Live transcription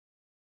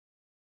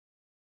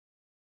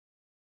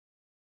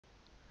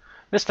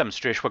this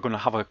demonstration, we're going to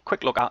have a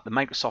quick look at the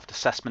Microsoft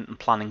Assessment and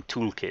Planning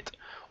Toolkit,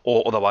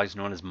 or otherwise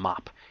known as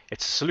MAP.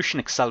 It's a solution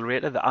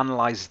accelerator that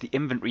analyzes the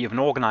inventory of an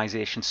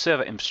organization's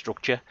server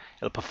infrastructure.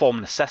 It'll perform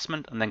an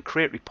assessment and then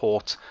create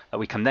reports that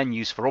we can then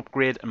use for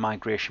upgrade and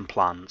migration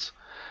plans.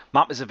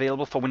 MAP is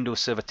available for Windows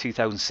Server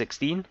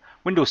 2016,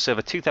 Windows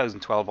Server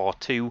 2012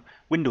 R2,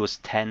 Windows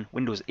 10,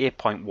 Windows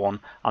 8.1,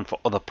 and for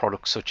other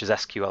products such as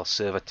SQL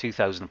Server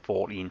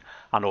 2014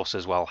 and also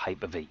as well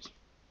Hyper-V.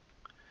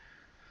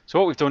 So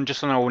what we've done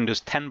just on our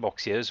Windows 10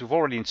 box here is we've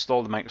already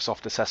installed the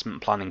Microsoft Assessment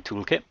and Planning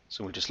Toolkit.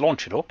 So we'll just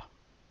launch it up.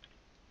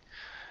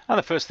 And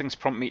the first thing it's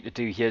prompted me to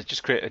do here is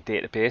just create a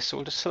database. So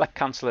we'll just select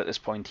cancel at this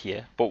point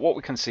here. But what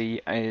we can see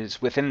is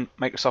within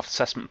Microsoft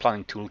Assessment and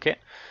Planning Toolkit,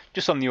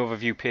 just on the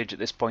overview page at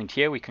this point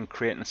here, we can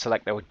create and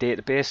select our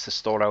database to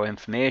store our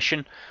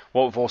information.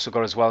 What we've also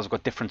got as well is we've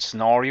got different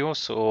scenarios.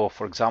 So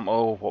for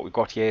example, what we've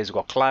got here is we've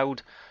got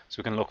cloud. So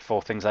we can look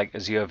for things like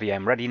Azure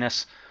VM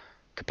readiness,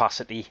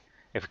 capacity.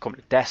 If we come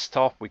to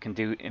desktop, we can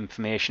do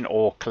information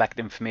or collect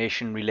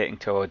information relating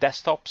to our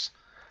desktops,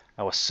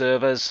 our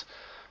servers.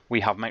 We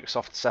have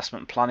Microsoft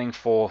Assessment and Planning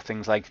for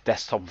things like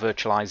desktop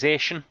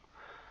virtualization,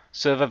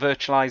 server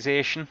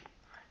virtualization.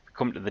 If we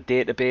come to the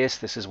database,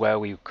 this is where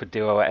we could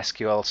do our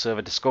SQL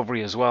Server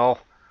discovery as well.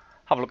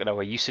 Have a look at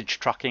our usage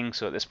tracking.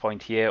 So at this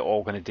point here, all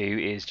we're going to do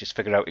is just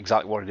figure out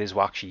exactly what it is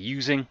we're actually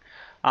using.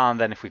 And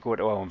then if we go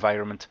to our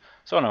environment,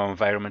 so in our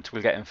environment,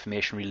 we'll get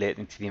information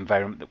relating to the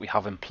environment that we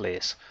have in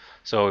place.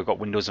 So we've got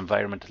Windows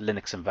environment,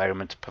 Linux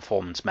environment,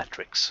 performance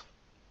metrics.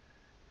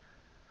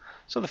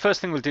 So the first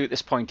thing we'll do at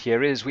this point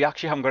here is we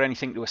actually haven't got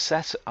anything to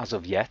assess as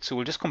of yet. So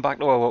we'll just come back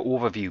to our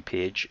overview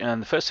page.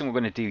 And the first thing we're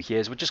going to do here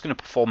is we're just going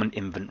to perform an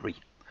inventory.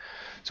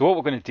 So what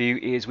we're going to do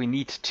is we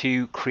need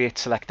to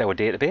select our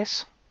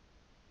database.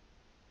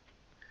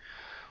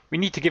 We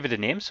need to give it a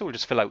name, so we'll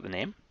just fill out the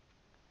name.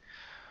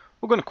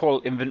 We're going to call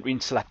it inventory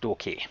and select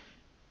OK.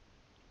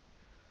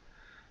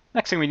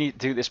 Next thing we need to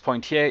do at this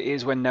point here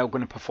is we're now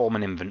going to perform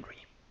an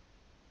inventory.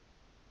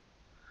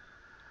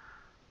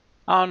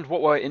 And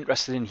what we're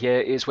interested in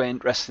here is we're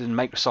interested in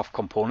Microsoft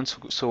components.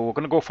 So we're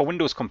going to go for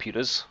Windows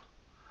computers.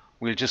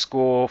 We'll just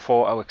go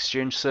for our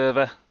Exchange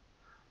server.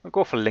 We'll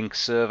go for Linux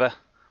server.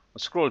 We'll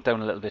scroll it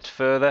down a little bit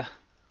further.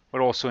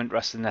 We're also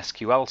interested in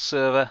SQL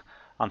server.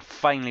 And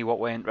finally, what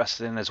we're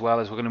interested in as well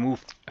is we're going to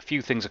move a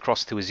few things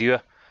across to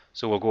Azure.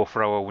 So we'll go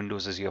for our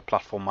Windows Azure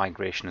platform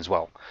migration as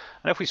well.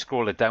 And if we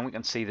scroll it down, we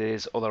can see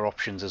there's other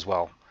options as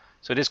well.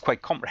 So it is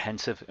quite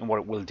comprehensive in what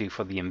it will do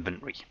for the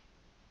inventory.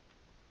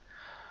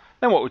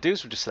 Then what we'll do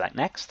is we'll just select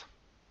next.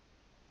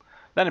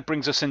 Then it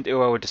brings us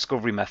into our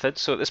discovery method.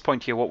 So at this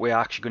point here, what we're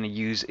actually going to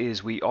use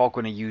is we are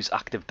going to use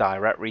Active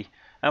Directory.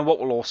 And what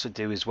we'll also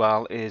do as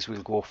well is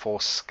we'll go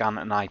for scan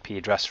an IP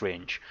address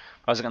range.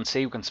 As you can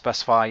see, we can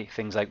specify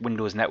things like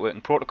Windows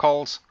networking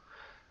protocols,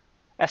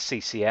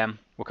 SCCM,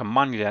 we can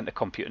manually enter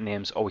computer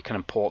names, or we can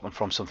import them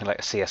from something like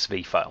a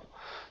CSV file.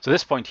 So at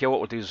this point here, what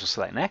we'll do is we'll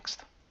select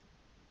next.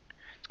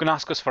 It's going to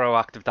ask us for our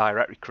Active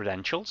Directory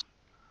credentials.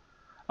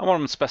 And what I'm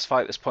going to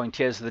specify at this point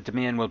here is the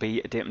domain will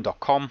be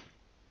datum.com,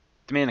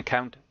 domain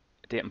account,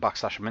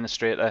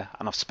 datum/administrator,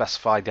 and I've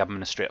specified the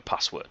administrator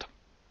password.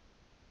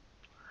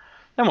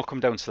 Then we'll come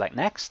down and select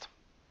next.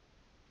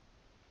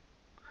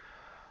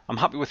 I'm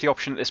happy with the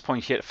option at this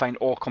point here to find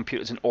all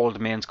computers in all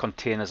domains,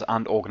 containers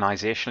and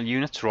organizational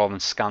units rather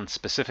than scan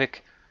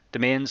specific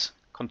domains,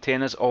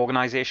 containers,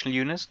 organizational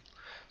units.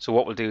 So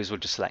what we'll do is we'll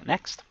just select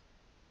next.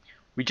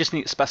 We just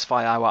need to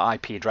specify our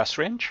IP address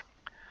range.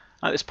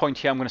 At this point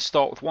here, I'm going to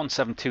start with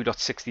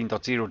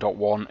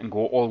 172.16.0.1 and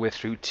go all the way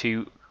through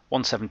to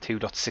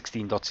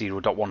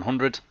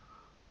 172.16.0.100.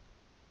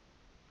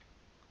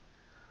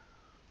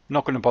 I'm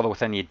not going to bother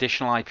with any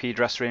additional IP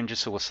address ranges,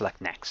 so we'll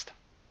select next.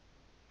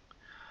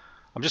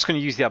 I'm just going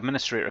to use the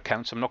administrator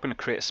account, so I'm not going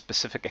to create a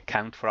specific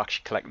account for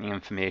actually collecting the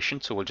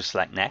information, so we'll just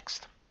select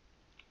next.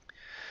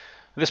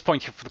 At this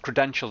point here, for the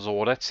credentials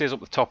order, it says up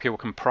the top here we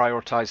can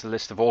prioritize the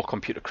list of all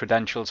computer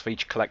credentials for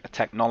each collector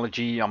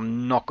technology.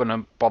 I'm not going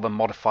to bother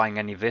modifying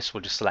any of this,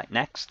 we'll just select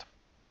next.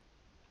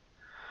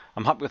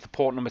 I'm happy with the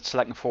port number it's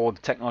selecting for the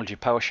technology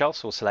PowerShell,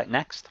 so we'll select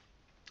next.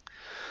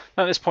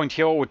 Now at this point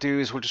here, all we'll do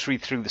is we'll just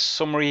read through the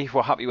summary.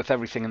 We're happy with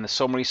everything in the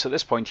summary, so at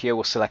this point here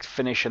we'll select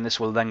finish, and this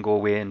will then go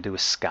away and do a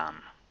scan.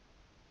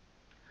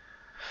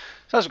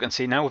 So as we can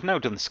see now, we've now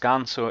done the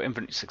scan, so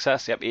inventory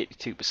success, yep,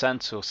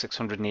 82%, so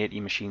 680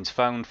 machines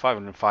found,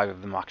 505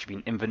 of them actually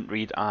been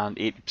inventoried, and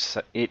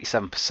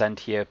 87%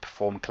 here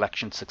perform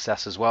collection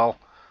success as well.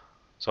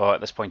 So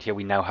at this point here,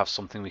 we now have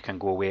something we can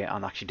go away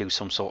and actually do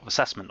some sort of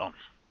assessment on.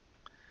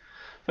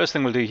 First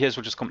thing we'll do here is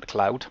we'll just come to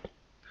cloud.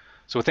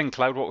 So within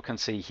cloud, what we can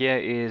see here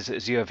is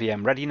Azure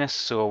VM readiness,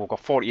 so we've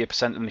got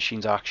 48% of the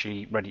machines are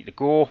actually ready to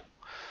go.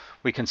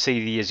 We can see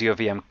the Azure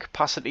VM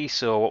capacity,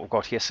 so what we've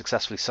got here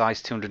successfully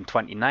sized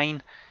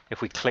 229. If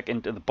we click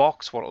into the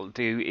box, what it'll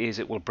do is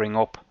it will bring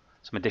up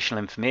some additional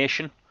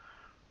information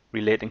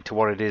relating to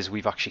what it is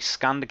we've actually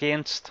scanned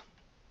against.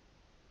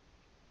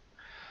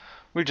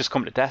 We'll just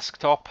come to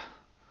desktop,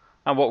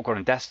 and what we've got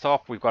on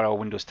desktop, we've got our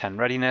Windows 10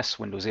 readiness,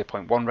 Windows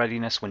 8.1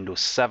 readiness, Windows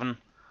 7.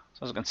 So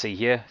So as you can see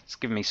here, it's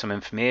giving me some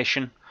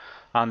information.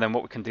 And then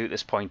what we can do at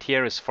this point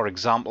here is, for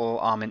example,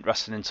 I'm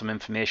interested in some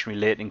information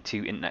relating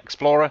to Internet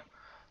Explorer.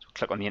 So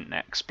click on the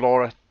Internet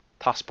Explorer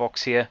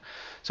taskbox here.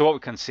 So what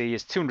we can see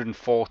is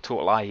 204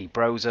 total IE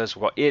browsers.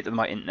 We've got 8 of them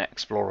at Internet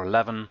Explorer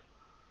 11,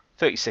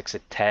 36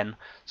 at 10.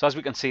 So as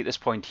we can see at this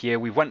point here,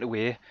 we went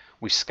away,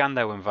 we scanned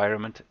our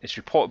environment, it's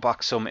reported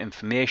back some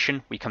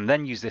information. We can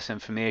then use this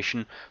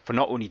information for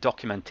not only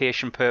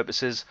documentation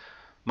purposes,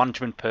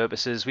 management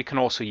purposes, we can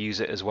also use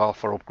it as well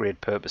for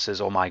upgrade purposes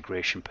or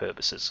migration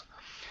purposes.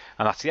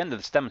 And that's the end of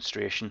this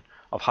demonstration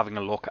of having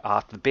a look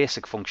at the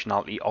basic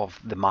functionality of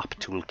the map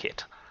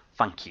toolkit.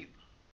 Thank you.